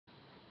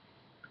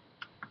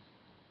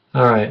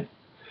Alright.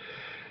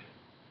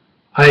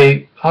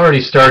 I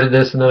already started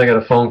this and then I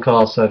got a phone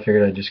call, so I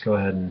figured I'd just go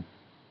ahead and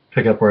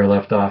pick up where I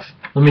left off.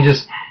 Let me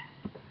just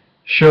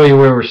show you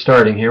where we're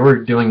starting here.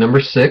 We're doing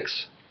number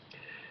 6.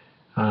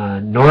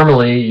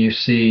 Normally you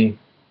see,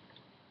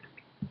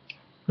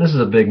 this is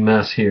a big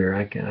mess here,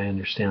 I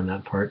understand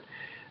that part.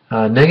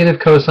 Negative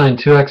cosine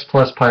 2x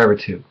plus pi over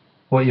 2.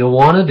 What you'll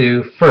want to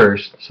do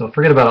first, so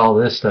forget about all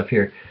this stuff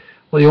here,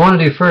 what you want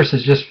to do first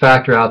is just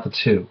factor out the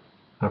 2.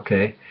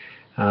 Okay,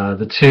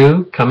 the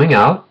 2 coming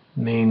out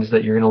means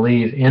that you're going to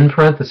leave in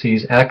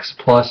parentheses x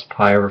plus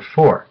pi over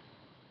 4.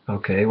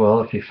 Okay,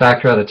 well, if you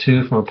factor out a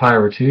 2 from a pi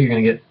over 2, you're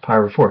going to get pi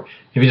over 4.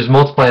 If you just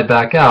multiply it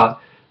back out,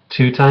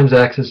 2 times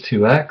x is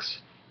 2x,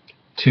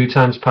 2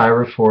 times pi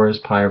over 4 is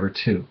pi over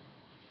 2.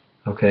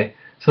 Okay,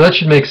 so that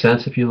should make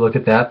sense if you look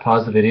at that.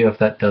 Pause the video if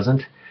that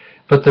doesn't.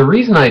 But the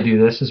reason I do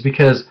this is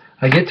because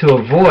I get to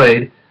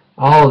avoid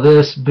all of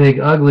this big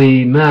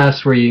ugly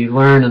mess where you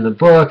learn in the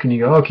book and you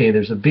go, okay,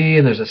 there's a b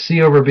and there's a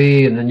c over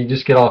b, and then you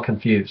just get all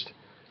confused.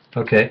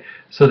 Okay,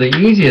 so the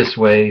easiest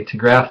way to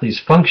graph these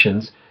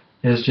functions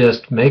is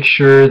just make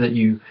sure that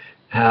you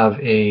have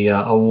a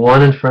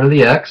 1 in front of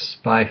the x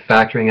by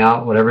factoring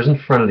out whatever's in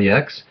front of the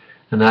x,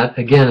 and that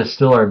again is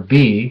still our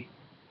b.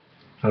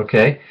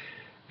 Okay,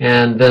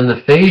 and then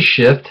the phase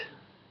shift,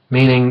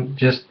 meaning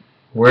just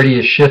where do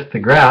you shift the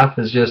graph,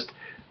 is just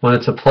when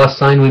it's a plus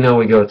sign we know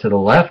we go to the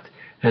left,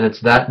 and it's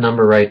that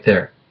number right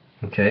there.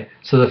 Okay,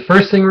 so the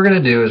first thing we're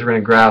going to do is we're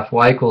going to graph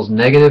y equals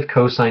negative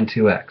cosine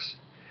 2x.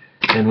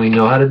 And we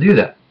know how to do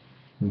that.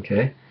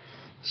 Okay,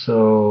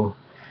 so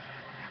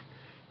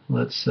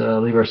let's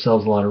leave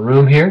ourselves a lot of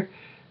room here.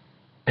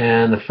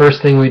 And the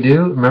first thing we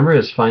do, remember,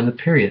 is find the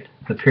period.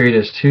 The period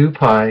is 2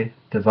 pi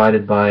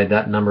divided by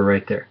that number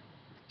right there.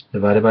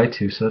 Divided by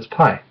 2, so it's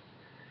pi.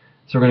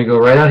 So we're going to go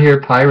right out here,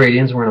 pi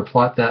radians, and we're going to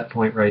plot that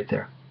point right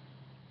there.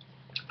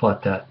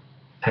 Plot that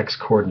x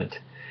coordinate.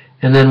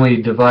 And then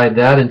we divide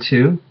that in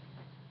 2.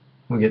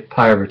 We get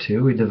pi over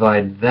 2. We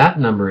divide that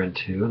number in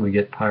 2, and we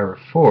get pi over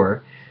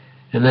 4.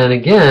 And then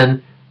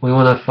again, we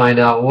want to find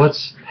out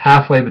what's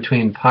halfway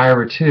between pi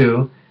over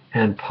 2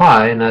 and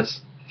pi, and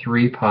that's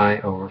 3 pi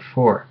over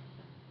 4.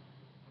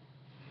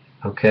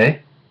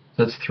 Okay?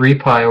 That's 3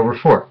 pi over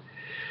 4.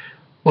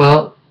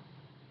 Well,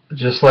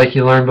 just like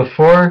you learned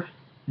before,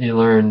 you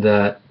learned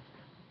that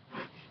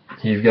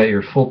you've got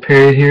your full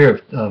period here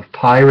of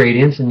pi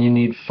radians, and you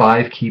need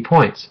 5 key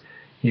points.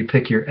 You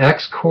pick your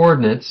x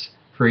coordinates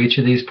for each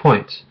of these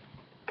points.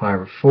 Pi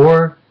over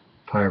 4,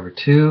 pi over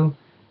 2,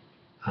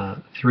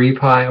 3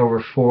 pi over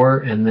 4,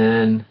 and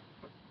then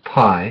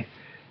pi.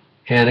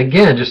 And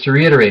again, just to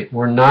reiterate,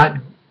 we're not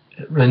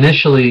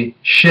initially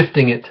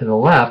shifting it to the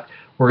left.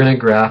 We're going to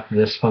graph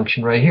this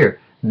function right here,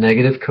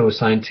 negative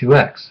cosine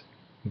 2x.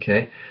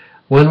 Okay?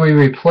 When we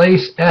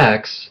replace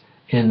x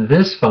in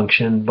this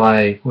function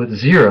with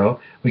 0,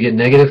 we get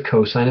negative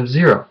cosine of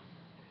 0.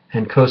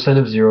 And cosine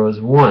of 0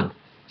 is 1.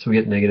 So we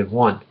get negative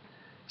 1.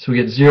 So we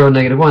get 0,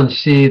 negative 1.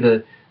 See,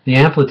 the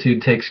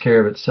amplitude takes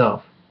care of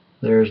itself.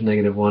 There's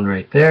negative 1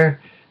 right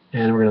there.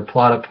 And we're going to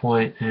plot a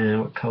point.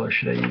 And what color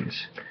should I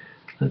use?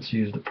 Let's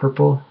use the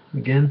purple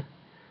again.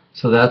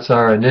 So that's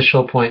our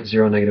initial point,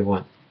 0, negative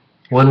 1.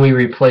 When we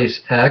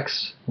replace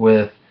x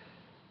with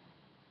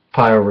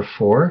pi over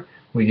 4,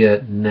 we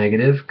get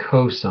negative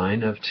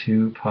cosine of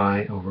 2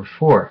 pi over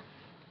 4.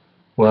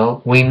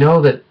 Well, we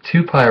know that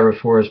 2 pi over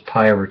 4 is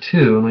pi over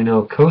 2, and we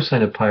know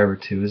cosine of pi over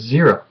 2 is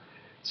 0.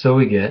 So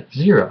we get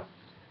 0.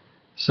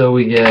 So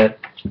we get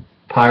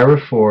pi over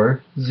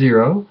 4,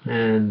 0,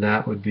 and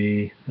that would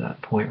be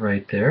that point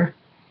right there.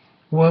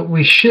 Well,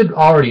 we should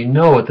already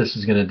know what this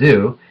is going to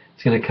do.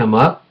 It's going to come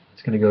up,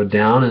 it's going to go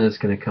down, and it's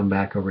going to come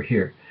back over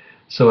here.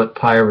 So at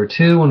pi over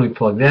 2, when we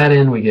plug that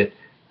in, we get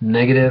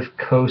negative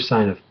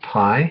cosine of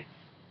pi,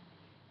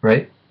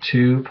 right?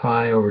 2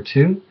 pi over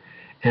 2.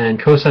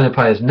 And cosine of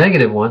pi is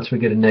negative 1, so we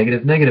get a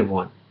negative negative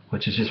 1,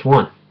 which is just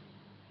 1.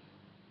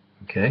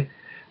 Okay?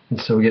 And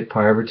so we get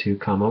pi over 2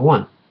 comma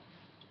 1.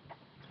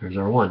 There's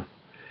our 1.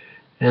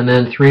 And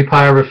then 3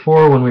 pi over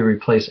 4, when we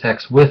replace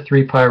x with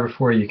 3 pi over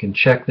 4, you can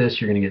check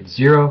this, you're going to get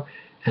 0.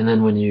 And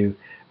then when you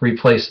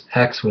replace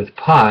x with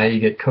pi, you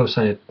get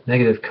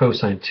negative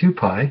cosine 2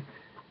 pi,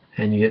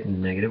 and you get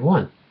negative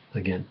 1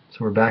 again. So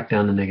we're back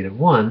down to negative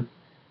 1.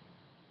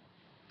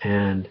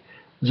 And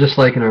just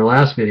like in our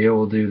last video,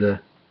 we'll do the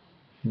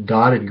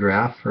dotted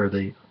graph, or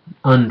the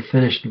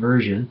unfinished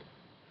version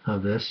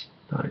of this.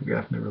 Dotted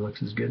graph never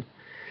looks as good.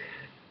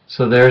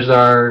 So there's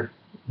our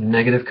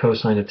negative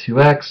cosine of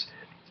 2x.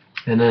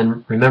 And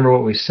then remember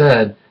what we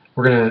said,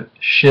 we're going to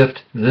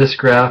shift this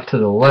graph to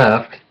the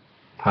left,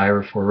 pi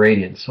over 4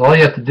 radians. So all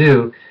you have to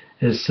do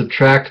is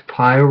subtract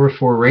pi over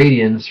 4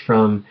 radians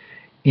from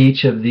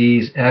each of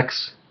these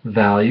x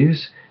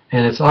values,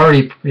 and it's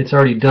already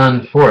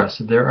done for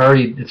us.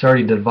 It's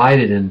already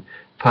divided in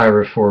pi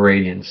over 4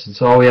 radians. And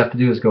so all we have to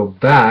do is go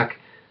back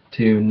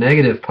to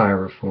negative pi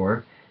over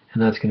 4,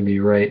 and that's going to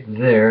be right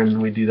there.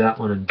 And we do that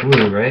one in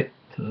blue, right?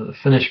 So the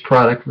finished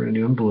product we're going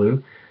to do in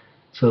blue.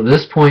 So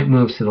this point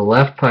moves to the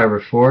left pi over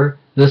 4,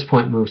 this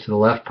point moves to the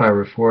left pi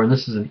over 4, and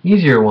this is an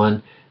easier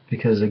one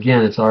because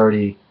again it's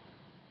already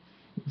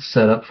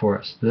set up for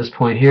us. This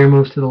point here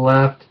moves to the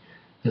left,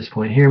 this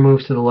point here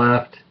moves to the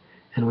left,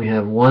 and we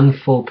have one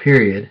full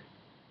period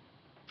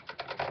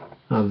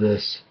of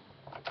this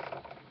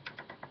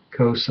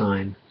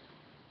cosine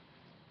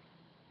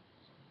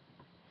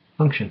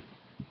function.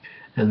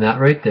 And that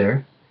right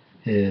there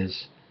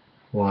is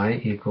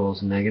y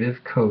equals negative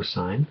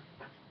cosine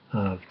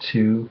of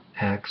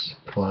 2x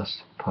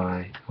plus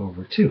pi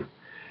over 2.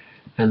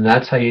 And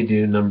that's how you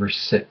do number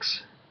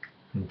 6.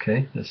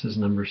 Okay, this is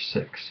number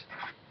 6.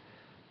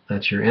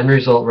 That's your end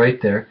result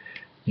right there.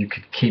 You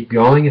could keep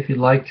going if you'd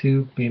like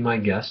to, be my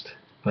guest,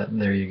 but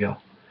there you go.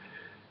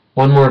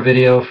 One more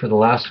video for the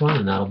last one,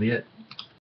 and that'll be it.